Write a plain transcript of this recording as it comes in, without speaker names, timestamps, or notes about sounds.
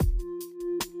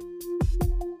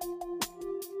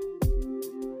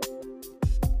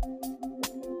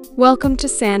Welcome to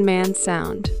Sandman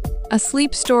Sound, a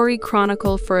sleep story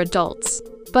chronicle for adults,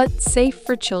 but safe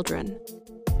for children.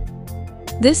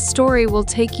 This story will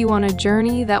take you on a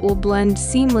journey that will blend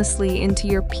seamlessly into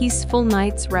your peaceful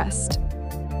night's rest.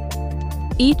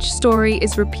 Each story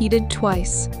is repeated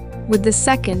twice, with the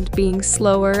second being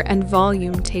slower and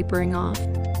volume tapering off.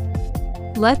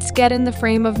 Let's get in the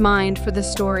frame of mind for the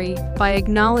story by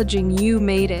acknowledging you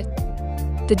made it.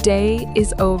 The day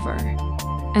is over.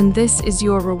 And this is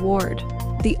your reward,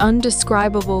 the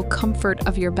undescribable comfort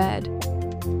of your bed.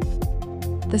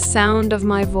 The sound of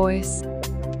my voice.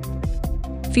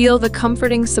 Feel the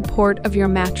comforting support of your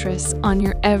mattress on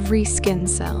your every skin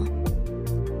cell.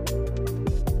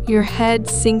 Your head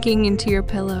sinking into your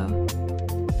pillow.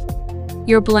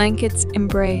 Your blanket's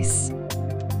embrace,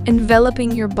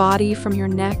 enveloping your body from your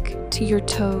neck to your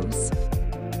toes.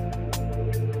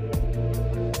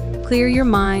 Clear your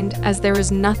mind as there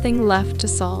is nothing left to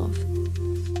solve.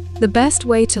 The best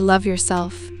way to love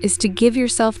yourself is to give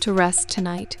yourself to rest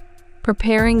tonight,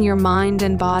 preparing your mind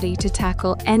and body to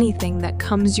tackle anything that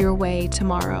comes your way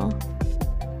tomorrow.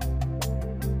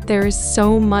 There is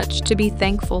so much to be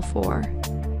thankful for.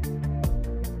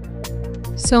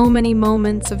 So many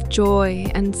moments of joy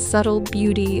and subtle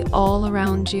beauty all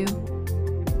around you.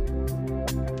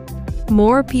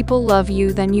 More people love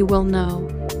you than you will know.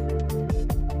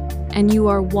 And you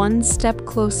are one step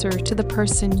closer to the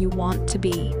person you want to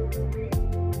be.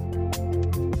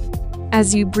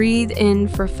 As you breathe in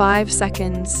for 5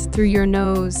 seconds through your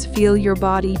nose, feel your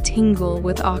body tingle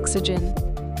with oxygen.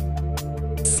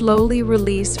 Slowly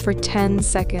release for 10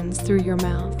 seconds through your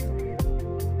mouth.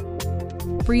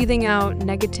 Breathing out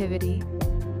negativity.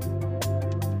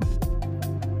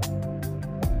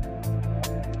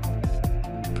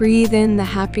 Breathe in the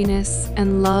happiness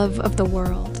and love of the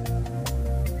world.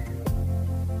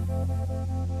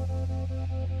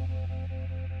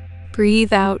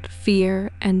 Breathe out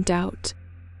fear and doubt.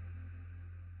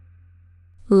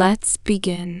 Let's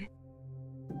begin.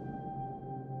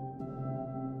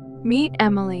 Meet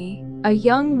Emily, a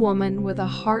young woman with a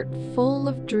heart full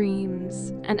of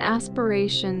dreams and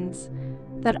aspirations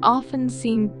that often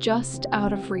seemed just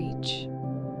out of reach.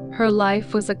 Her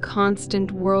life was a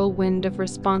constant whirlwind of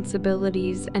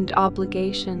responsibilities and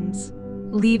obligations,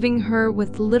 leaving her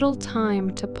with little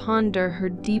time to ponder her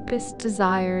deepest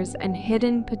desires and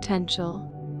hidden potential.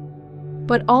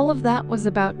 But all of that was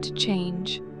about to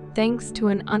change, thanks to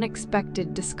an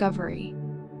unexpected discovery.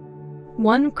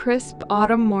 One crisp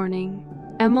autumn morning,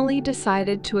 Emily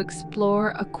decided to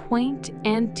explore a quaint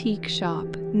antique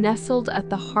shop nestled at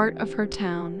the heart of her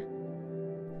town.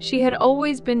 She had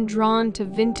always been drawn to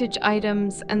vintage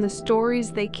items and the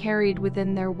stories they carried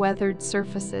within their weathered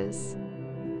surfaces.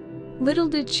 Little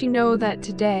did she know that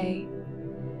today,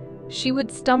 she would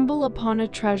stumble upon a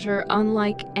treasure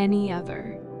unlike any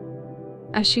other.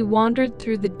 As she wandered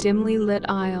through the dimly lit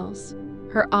aisles,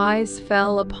 her eyes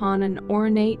fell upon an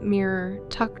ornate mirror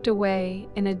tucked away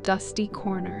in a dusty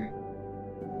corner.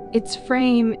 Its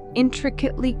frame,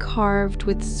 intricately carved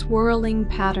with swirling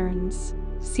patterns,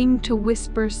 seemed to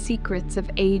whisper secrets of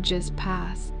ages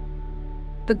past.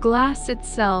 The glass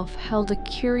itself held a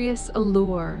curious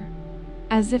allure,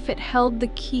 as if it held the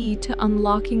key to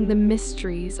unlocking the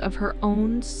mysteries of her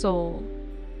own soul.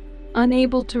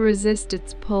 Unable to resist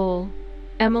its pull,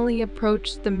 Emily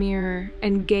approached the mirror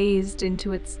and gazed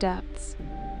into its depths.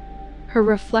 Her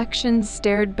reflection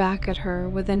stared back at her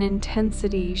with an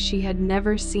intensity she had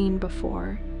never seen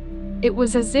before. It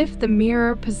was as if the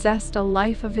mirror possessed a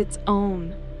life of its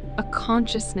own, a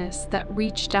consciousness that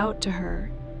reached out to her.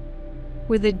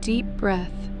 With a deep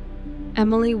breath,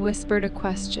 Emily whispered a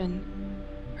question,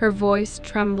 her voice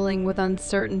trembling with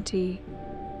uncertainty.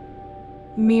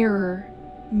 "Mirror,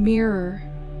 mirror,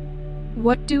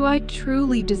 what do I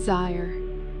truly desire?"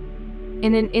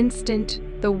 In an instant,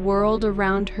 the world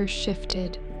around her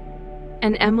shifted,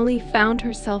 and Emily found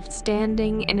herself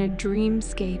standing in a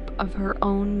dreamscape of her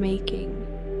own making.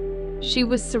 She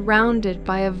was surrounded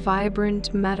by a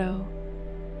vibrant meadow,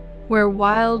 where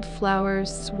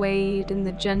wildflowers swayed in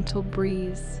the gentle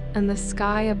breeze, and the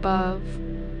sky above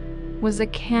was a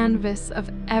canvas of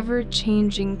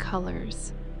ever-changing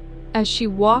colors. As she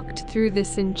walked through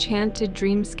this enchanted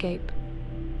dreamscape,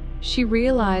 she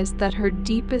realized that her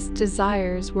deepest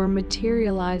desires were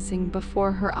materializing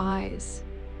before her eyes.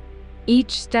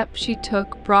 Each step she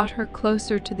took brought her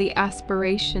closer to the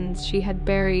aspirations she had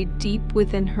buried deep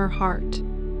within her heart.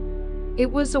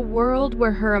 It was a world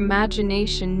where her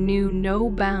imagination knew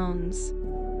no bounds,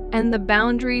 and the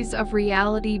boundaries of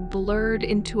reality blurred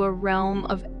into a realm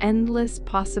of endless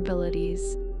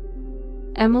possibilities.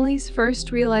 Emily's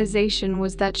first realization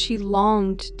was that she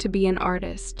longed to be an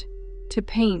artist, to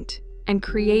paint and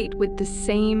create with the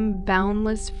same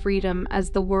boundless freedom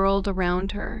as the world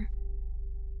around her.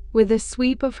 With a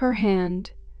sweep of her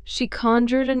hand, she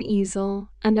conjured an easel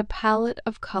and a palette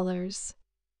of colors.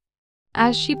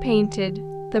 As she painted,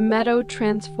 the meadow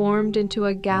transformed into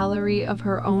a gallery of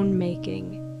her own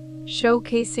making,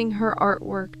 showcasing her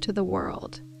artwork to the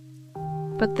world.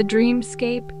 But the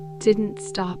dreamscape didn't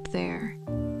stop there.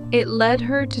 It led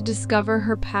her to discover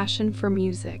her passion for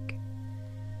music.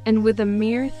 And with a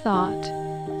mere thought,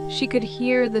 she could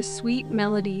hear the sweet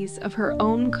melodies of her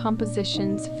own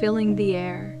compositions filling the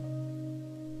air.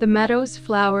 The meadow's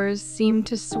flowers seemed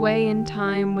to sway in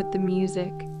time with the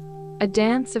music, a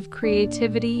dance of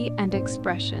creativity and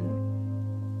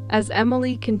expression. As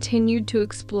Emily continued to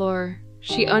explore,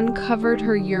 she uncovered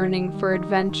her yearning for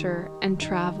adventure and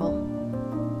travel.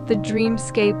 The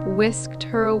dreamscape whisked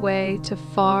her away to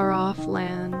far-off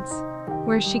lands,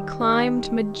 where she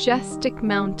climbed majestic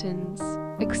mountains,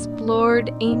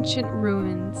 explored ancient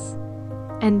ruins,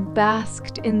 and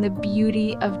basked in the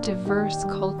beauty of diverse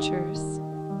cultures.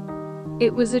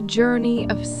 It was a journey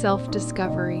of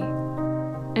self-discovery,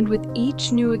 and with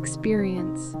each new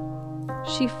experience,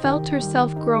 she felt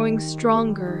herself growing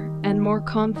stronger and more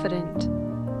confident.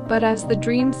 But as the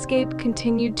dreamscape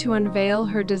continued to unveil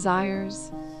her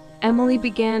desires, Emily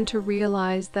began to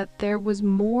realize that there was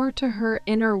more to her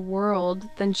inner world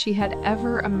than she had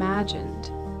ever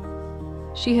imagined.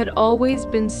 She had always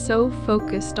been so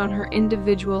focused on her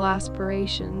individual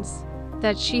aspirations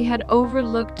that she had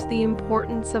overlooked the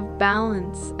importance of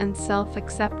balance and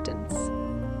self-acceptance.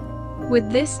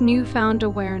 With this newfound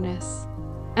awareness,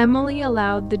 Emily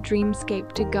allowed the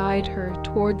dreamscape to guide her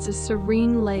towards a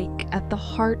serene lake at the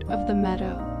heart of the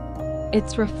meadow.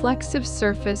 Its reflexive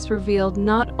surface revealed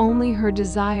not only her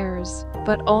desires,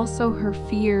 but also her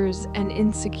fears and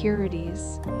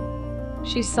insecurities.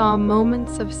 She saw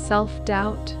moments of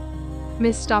self-doubt,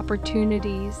 missed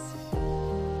opportunities,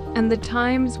 and the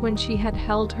times when she had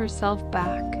held herself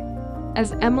back.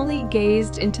 As Emily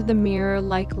gazed into the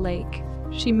mirror-like lake,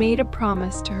 she made a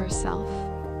promise to herself.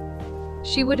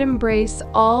 She would embrace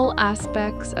all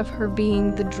aspects of her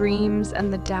being, the dreams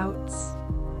and the doubts,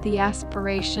 the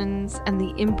aspirations and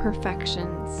the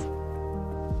imperfections.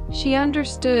 She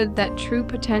understood that true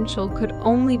potential could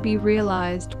only be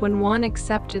realized when one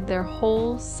accepted their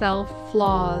whole self,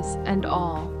 flaws and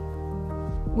all.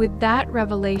 With that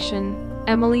revelation,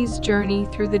 Emily's journey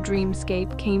through the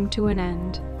dreamscape came to an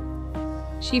end.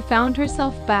 She found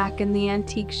herself back in the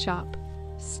antique shop,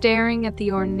 staring at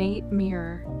the ornate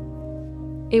mirror.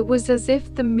 It was as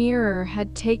if the mirror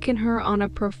had taken her on a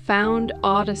profound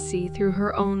odyssey through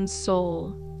her own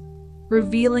soul,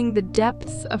 revealing the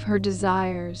depths of her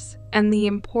desires and the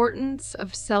importance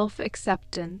of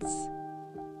self-acceptance.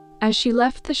 As she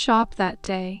left the shop that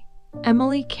day,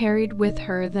 Emily carried with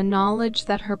her the knowledge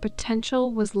that her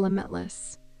potential was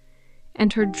limitless,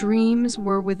 and her dreams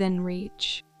were within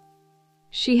reach.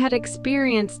 She had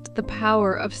experienced the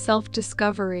power of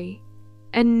self-discovery,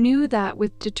 and knew that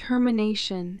with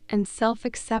determination and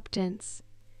self-acceptance,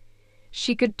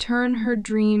 she could turn her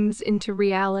dreams into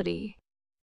reality.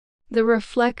 The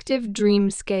Reflective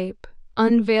Dreamscape,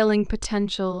 Unveiling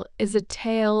Potential is a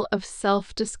tale of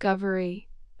self-discovery,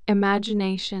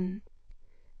 imagination,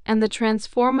 and the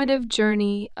transformative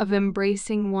journey of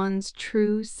embracing one's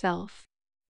true self.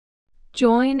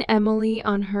 Join Emily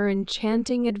on her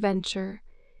enchanting adventure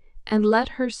and let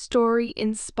her story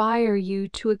inspire you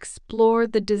to explore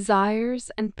the desires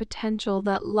and potential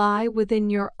that lie within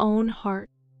your own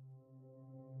heart.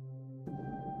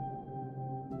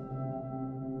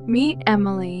 Meet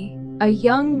Emily, a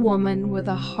young woman with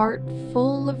a heart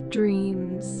full of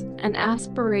dreams and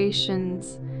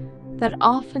aspirations that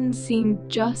often seemed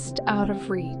just out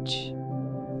of reach.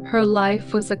 Her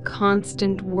life was a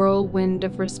constant whirlwind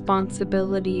of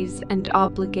responsibilities and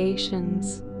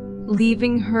obligations,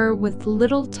 leaving her with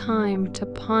little time to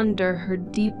ponder her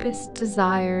deepest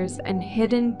desires and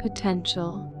hidden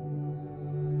potential.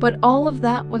 But all of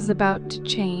that was about to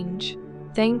change,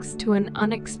 thanks to an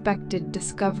unexpected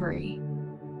discovery.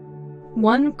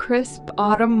 One crisp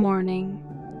autumn morning,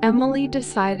 Emily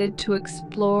decided to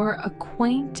explore a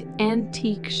quaint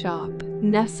antique shop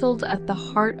nestled at the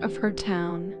heart of her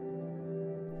town.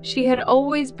 She had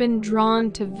always been drawn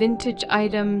to vintage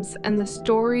items and the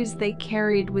stories they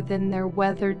carried within their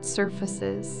weathered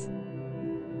surfaces.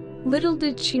 Little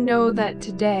did she know that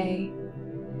today,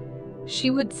 she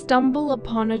would stumble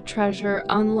upon a treasure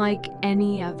unlike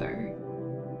any other.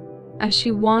 As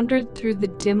she wandered through the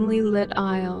dimly lit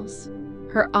aisles,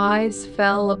 her eyes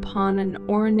fell upon an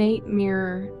ornate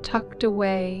mirror tucked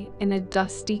away in a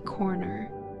dusty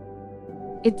corner.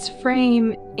 Its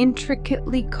frame,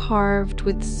 intricately carved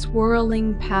with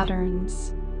swirling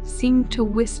patterns, seemed to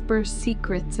whisper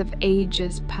secrets of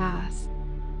ages past.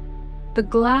 The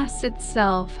glass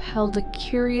itself held a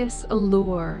curious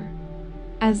allure,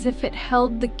 as if it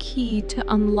held the key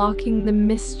to unlocking the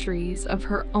mysteries of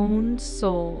her own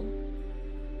soul.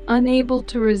 Unable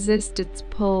to resist its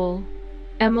pull,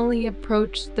 Emily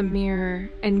approached the mirror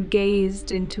and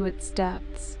gazed into its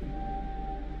depths.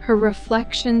 Her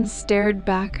reflection stared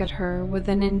back at her with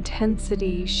an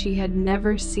intensity she had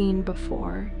never seen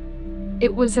before.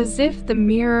 It was as if the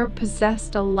mirror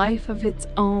possessed a life of its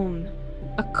own,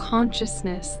 a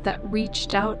consciousness that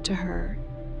reached out to her.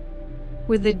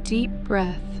 With a deep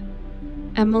breath,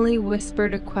 Emily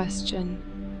whispered a question,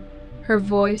 her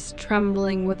voice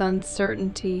trembling with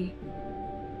uncertainty.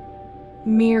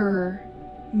 "Mirror,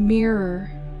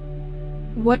 mirror,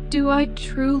 what do I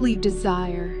truly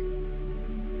desire?"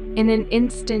 In an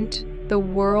instant, the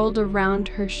world around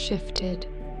her shifted,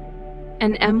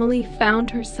 and Emily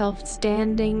found herself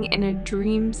standing in a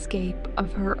dreamscape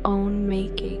of her own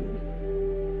making.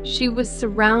 She was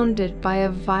surrounded by a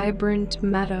vibrant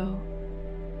meadow,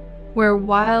 where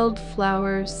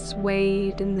wildflowers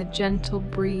swayed in the gentle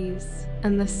breeze,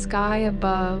 and the sky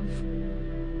above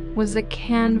was a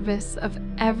canvas of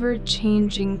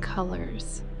ever-changing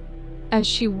colors. As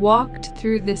she walked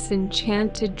through this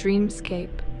enchanted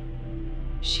dreamscape,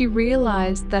 she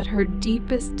realized that her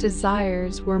deepest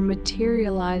desires were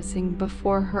materializing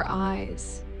before her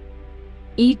eyes.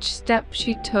 Each step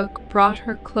she took brought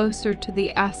her closer to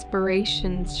the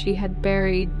aspirations she had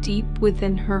buried deep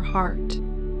within her heart.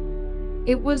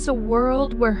 It was a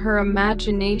world where her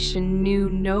imagination knew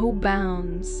no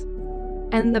bounds,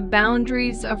 and the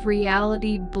boundaries of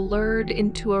reality blurred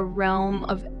into a realm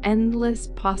of endless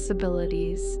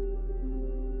possibilities.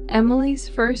 Emily's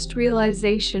first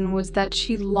realization was that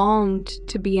she longed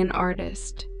to be an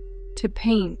artist, to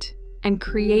paint and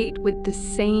create with the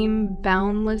same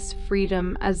boundless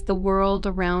freedom as the world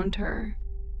around her.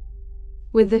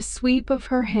 With a sweep of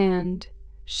her hand,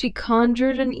 she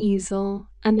conjured an easel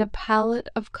and a palette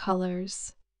of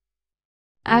colors.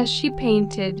 As she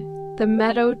painted, the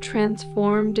meadow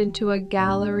transformed into a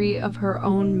gallery of her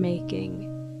own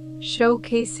making,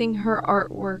 showcasing her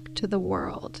artwork to the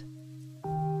world.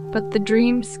 But the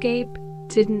dreamscape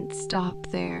didn't stop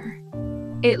there.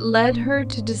 It led her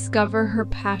to discover her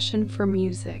passion for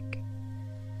music,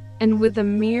 and with a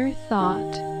mere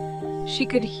thought, she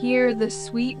could hear the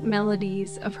sweet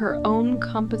melodies of her own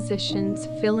compositions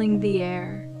filling the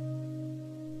air.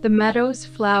 The meadow's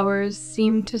flowers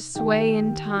seemed to sway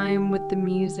in time with the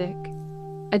music,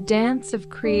 a dance of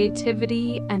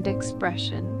creativity and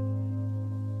expression.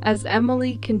 As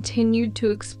Emily continued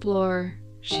to explore,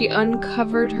 she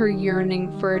uncovered her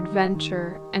yearning for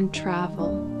adventure and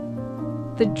travel.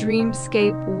 The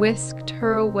dreamscape whisked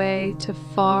her away to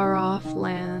far-off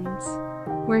lands,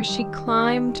 where she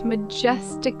climbed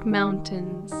majestic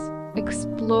mountains,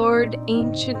 explored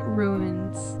ancient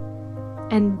ruins,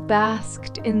 and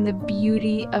basked in the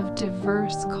beauty of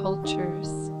diverse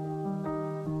cultures.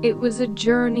 It was a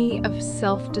journey of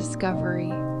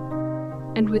self-discovery,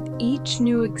 and with each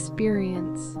new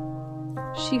experience,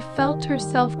 she felt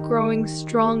herself growing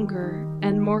stronger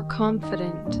and more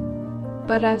confident.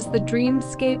 But as the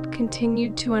dreamscape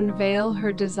continued to unveil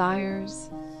her desires,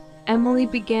 Emily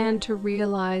began to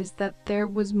realize that there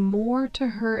was more to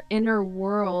her inner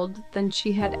world than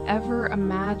she had ever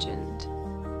imagined.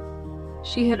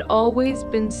 She had always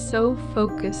been so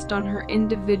focused on her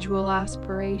individual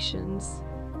aspirations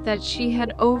that she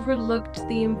had overlooked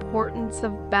the importance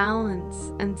of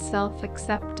balance and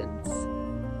self-acceptance.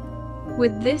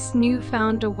 With this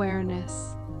newfound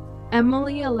awareness,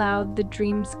 Emily allowed the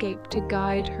dreamscape to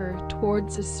guide her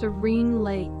towards a serene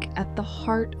lake at the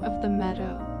heart of the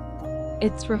meadow.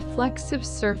 Its reflexive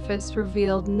surface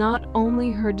revealed not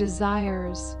only her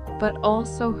desires, but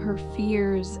also her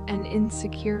fears and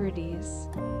insecurities.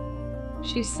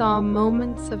 She saw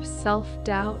moments of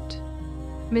self-doubt,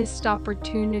 missed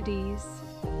opportunities,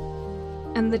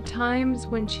 and the times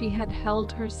when she had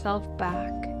held herself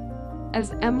back.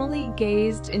 As Emily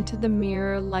gazed into the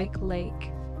mirror-like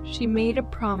lake, she made a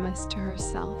promise to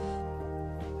herself.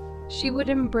 She would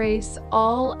embrace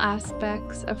all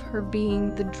aspects of her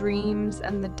being, the dreams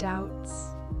and the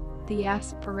doubts, the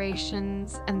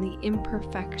aspirations and the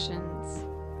imperfections.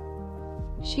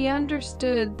 She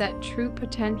understood that true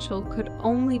potential could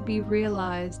only be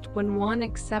realized when one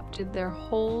accepted their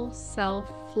whole self,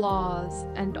 flaws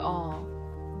and all.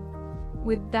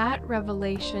 With that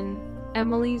revelation,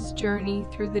 Emily's journey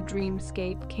through the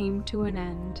dreamscape came to an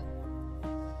end.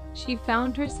 She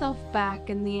found herself back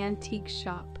in the antique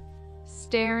shop,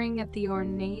 staring at the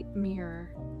ornate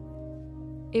mirror.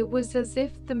 It was as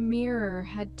if the mirror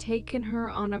had taken her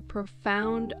on a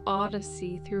profound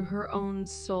odyssey through her own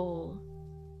soul,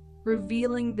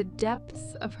 revealing the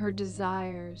depths of her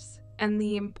desires and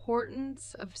the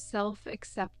importance of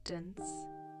self-acceptance.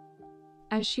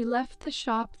 As she left the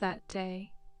shop that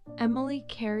day, Emily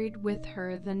carried with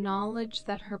her the knowledge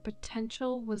that her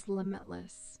potential was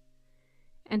limitless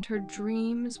and her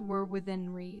dreams were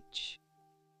within reach.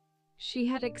 She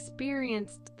had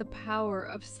experienced the power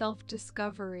of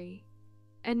self-discovery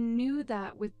and knew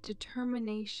that with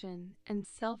determination and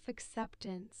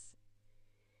self-acceptance,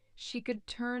 she could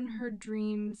turn her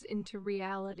dreams into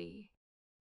reality.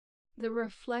 The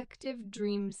Reflective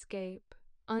Dreamscape,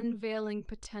 Unveiling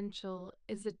Potential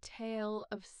is a tale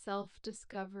of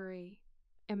self-discovery,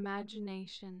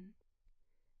 imagination,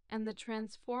 and the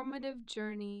transformative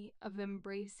journey of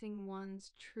embracing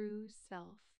one's true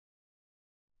self.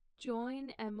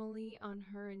 Join Emily on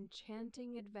her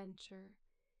enchanting adventure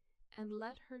and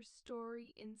let her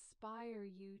story inspire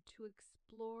you to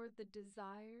explore the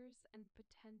desires and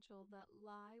potential that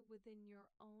lie within your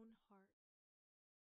own heart.